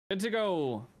Good to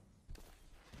go.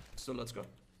 So let's go.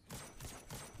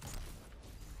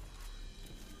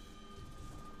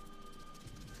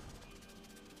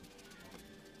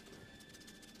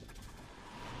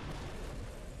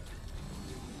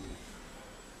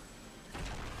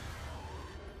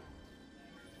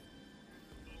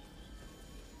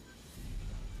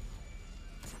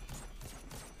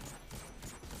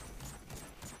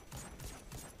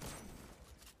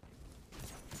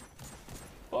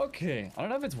 Okay, I don't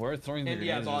know if it's worth throwing the And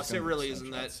yeah, grenades or boss, just it going really for isn't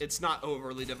snipe that. It's not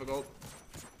overly difficult.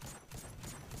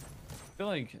 I feel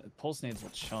like pulse nades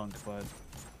will chunk, but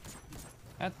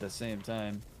at the same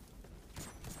time,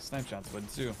 snipe shots would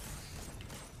too.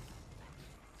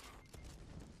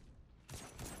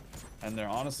 And they're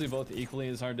honestly both equally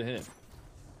as hard to hit.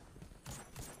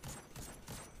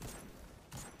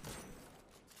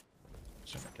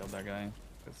 Shouldn't have killed that guy,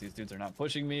 because these dudes are not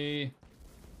pushing me.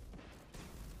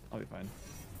 I'll be fine.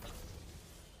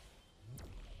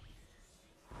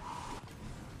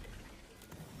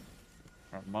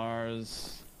 Alright,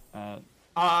 Mars.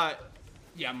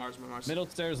 Yeah, Mars. Middle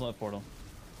stairs, left portal.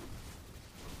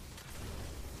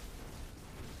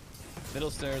 Middle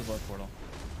stairs, left portal.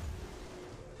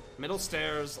 Middle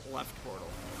stairs, left portal.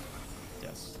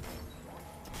 Yes.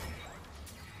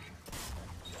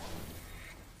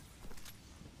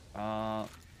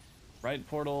 Right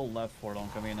portal, left portal.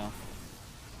 Coming in now.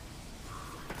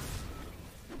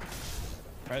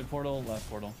 Right portal, left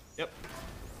portal. Yep.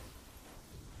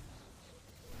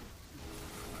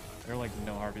 There are like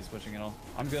no harpies pushing at all.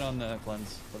 I'm good on the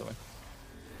cleanse, by the way.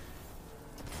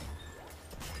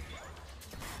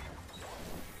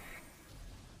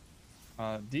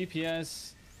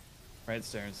 DPS, right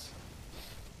stairs.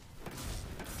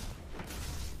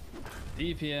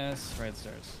 DPS, right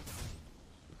stairs.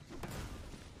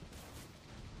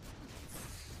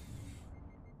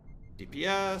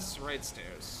 DPS, right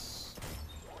stairs.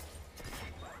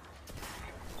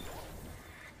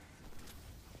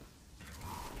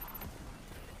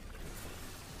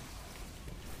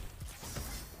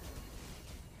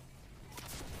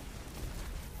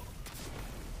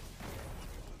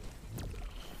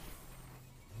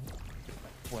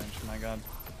 Flinch, my god.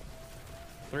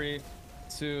 3,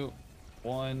 2,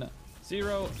 1,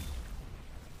 0.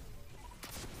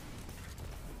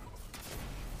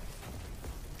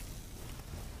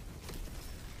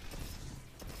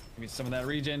 Give me some of that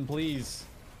regen, please.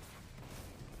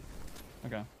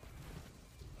 Okay.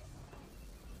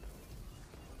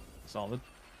 Solid.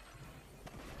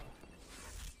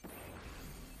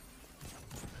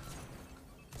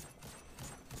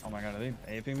 Oh my god, are they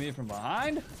aping me from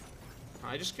behind?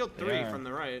 I just killed 3 from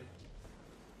the right.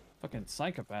 Fucking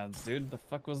psychopaths, dude. The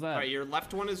fuck was that? Alright, your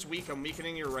left one is weak. I'm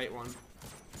weakening your right one.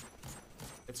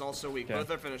 It's also weak. Okay.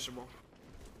 Both are finishable.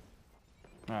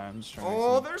 Alright, I'm just trying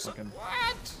Oh, to there's fucking...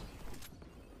 what?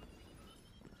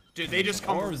 Dude, they just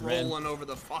come Orbs, man. rolling over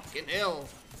the fucking hill.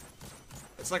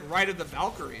 It's like Ride of the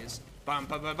Valkyries. Bum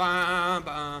ba ba ba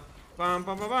ba bum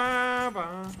ba ba ba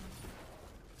ba.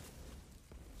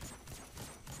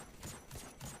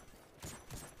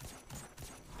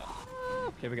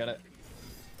 Okay, we got it.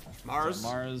 Mars. So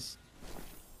Mars.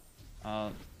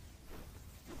 What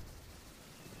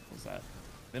was that?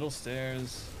 Middle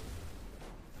stairs.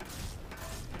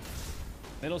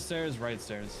 Middle stairs, right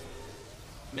stairs.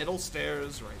 Middle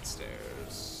stairs, right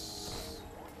stairs.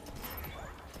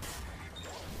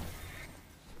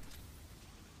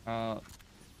 Damn,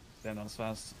 that was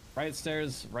fast. Right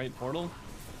stairs, right portal.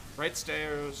 Right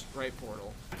stairs, right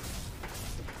portal.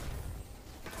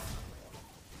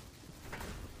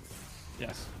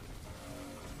 Yes.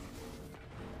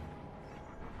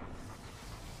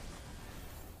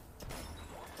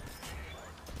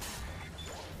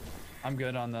 I'm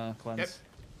good on the cleanse.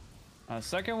 Yep.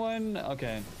 Second one,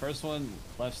 okay. First one,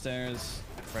 left stairs,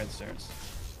 right stairs.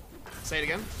 Say it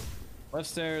again. Left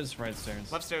stairs, right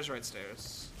stairs. Left stairs, right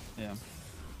stairs. Yeah.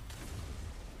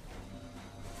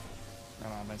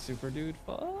 Oh, my super dude,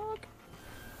 fuck.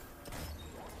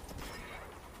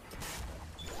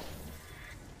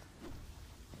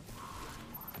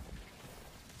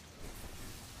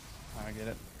 I get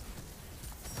it.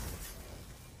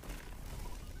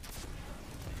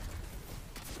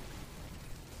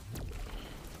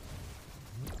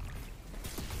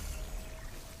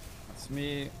 That's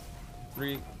me.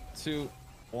 3, 2,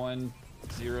 1,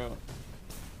 0.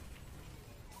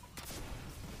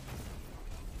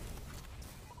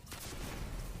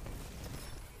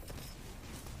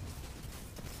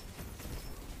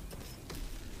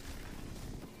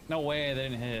 No way, they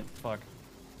didn't hit. Fuck.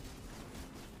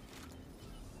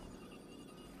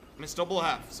 I mean, still below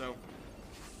half, so.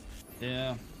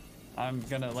 Yeah. I'm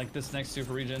gonna, like, this next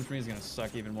super regen for me is gonna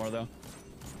suck even more, though.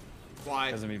 Why?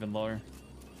 Because I'm even lower.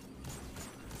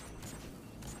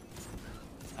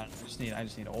 I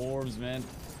just need orbs, man.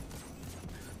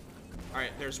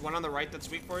 Alright, there's one on the right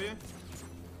that's weak for you.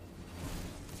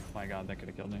 My god, that could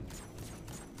have killed me.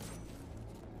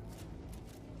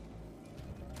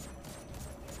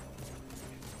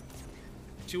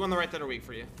 Two on the right that are weak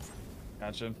for you.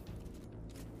 Gotcha.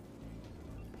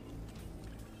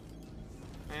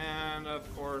 And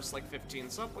of course, like 15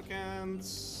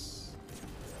 supplicants.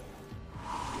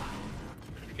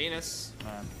 Venus.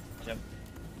 Yep.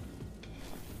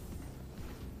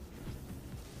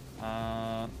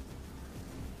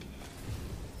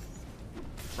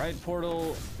 Right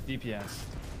portal, DPS.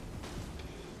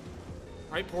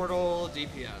 Right portal,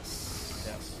 DPS.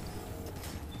 Yes.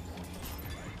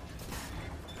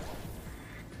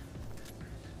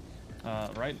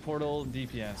 Right portal,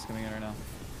 DPS coming in right now.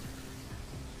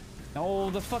 No,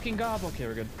 the fucking gob. Okay,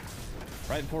 we're good.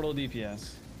 Right portal,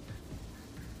 DPS.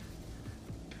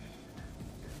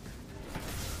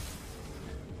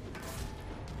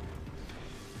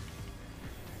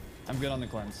 I'm good on the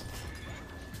cleanse.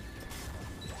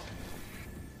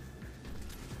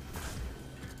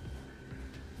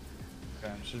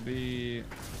 Okay, should be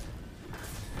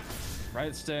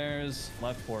right stairs,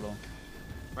 left portal.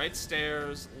 Right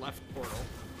stairs, left portal.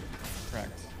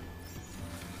 Correct.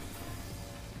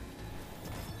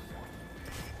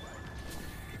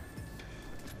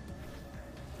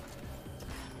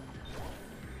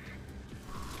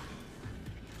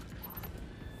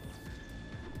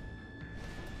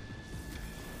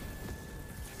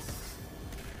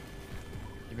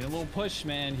 Give me a little push,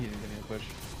 man. He didn't give me a push.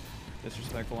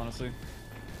 Disrespectful, honestly.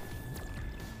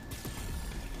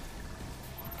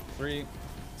 3,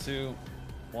 2,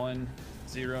 1,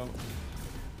 0.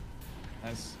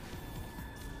 Nice.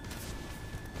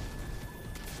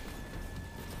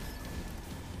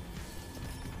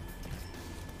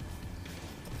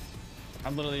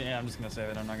 I'm literally, yeah, I'm just gonna save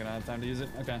it. I'm not gonna have time to use it.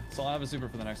 Okay, so I'll have a super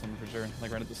for the next one for sure,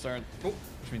 like right at the start. Oh.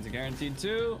 Which means a guaranteed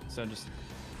 2, so just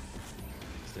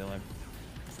stay alive.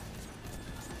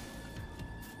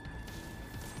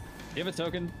 Do you have a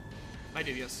token? I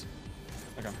do, yes.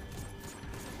 Okay.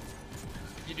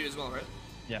 You do as well, right?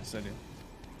 Yes, I do.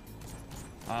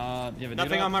 You have a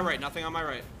Nothing debuff? on my right, nothing on my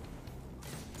right.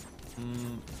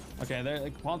 Okay, there,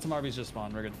 like, quantum RBs just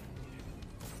spawned. We're good.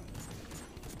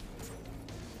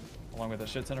 Along with a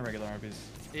shit ton of regular RBs.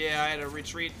 Yeah, I had a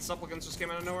retreat. Supplicants just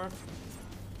came out of nowhere.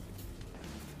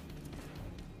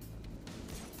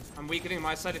 I'm weakening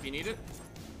my side if you need it.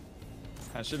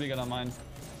 That should be good on mine.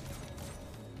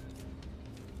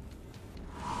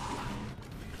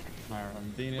 Alright, I'm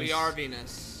Venus. We are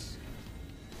Venus.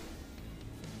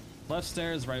 Left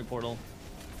stairs, right portal.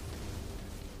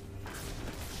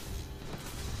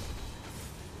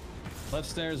 Left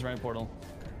stairs, right portal.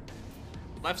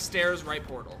 Left stairs, right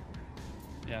portal.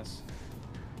 Yes.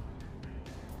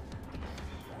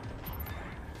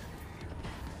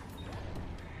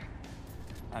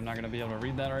 I'm not gonna be able to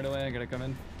read that right away. I gotta come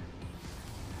in.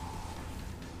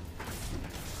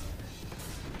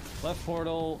 Left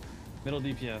portal, middle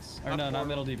DPS. Or Left no, not portal.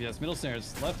 middle DPS. Middle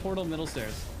stairs. Left portal, middle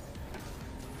stairs.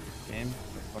 Game.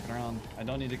 Quit fucking around. I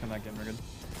don't need to come back in. We're good.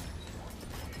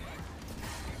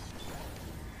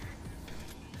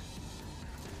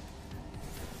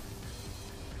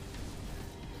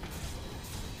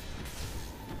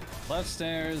 Left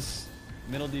stairs,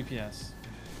 middle DPS.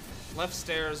 Left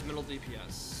stairs, middle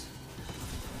DPS.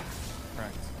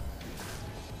 Correct.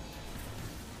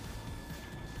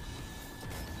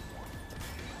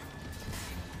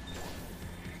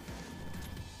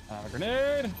 A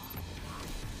grenade!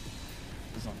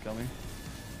 Please don't kill me.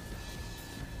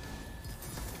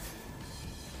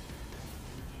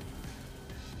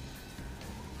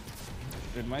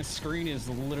 Dude, my screen is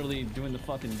literally doing the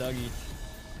fucking Dougie.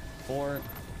 4,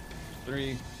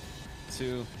 3,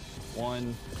 2,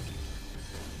 1.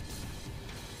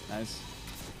 Nice.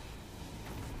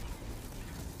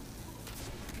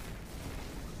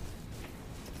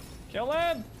 Kill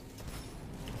him!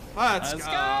 Let's Let's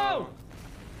go. go!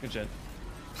 Good shit.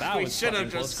 That We was should have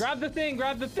fucking close. just- Grab the thing!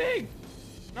 Grab the thing!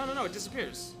 No, no, no, it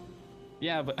disappears.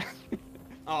 Yeah, but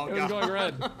Oh, it was God. going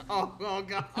red. Oh,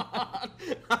 God.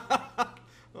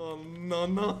 Oh, no,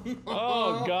 no, no.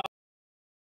 Oh, God.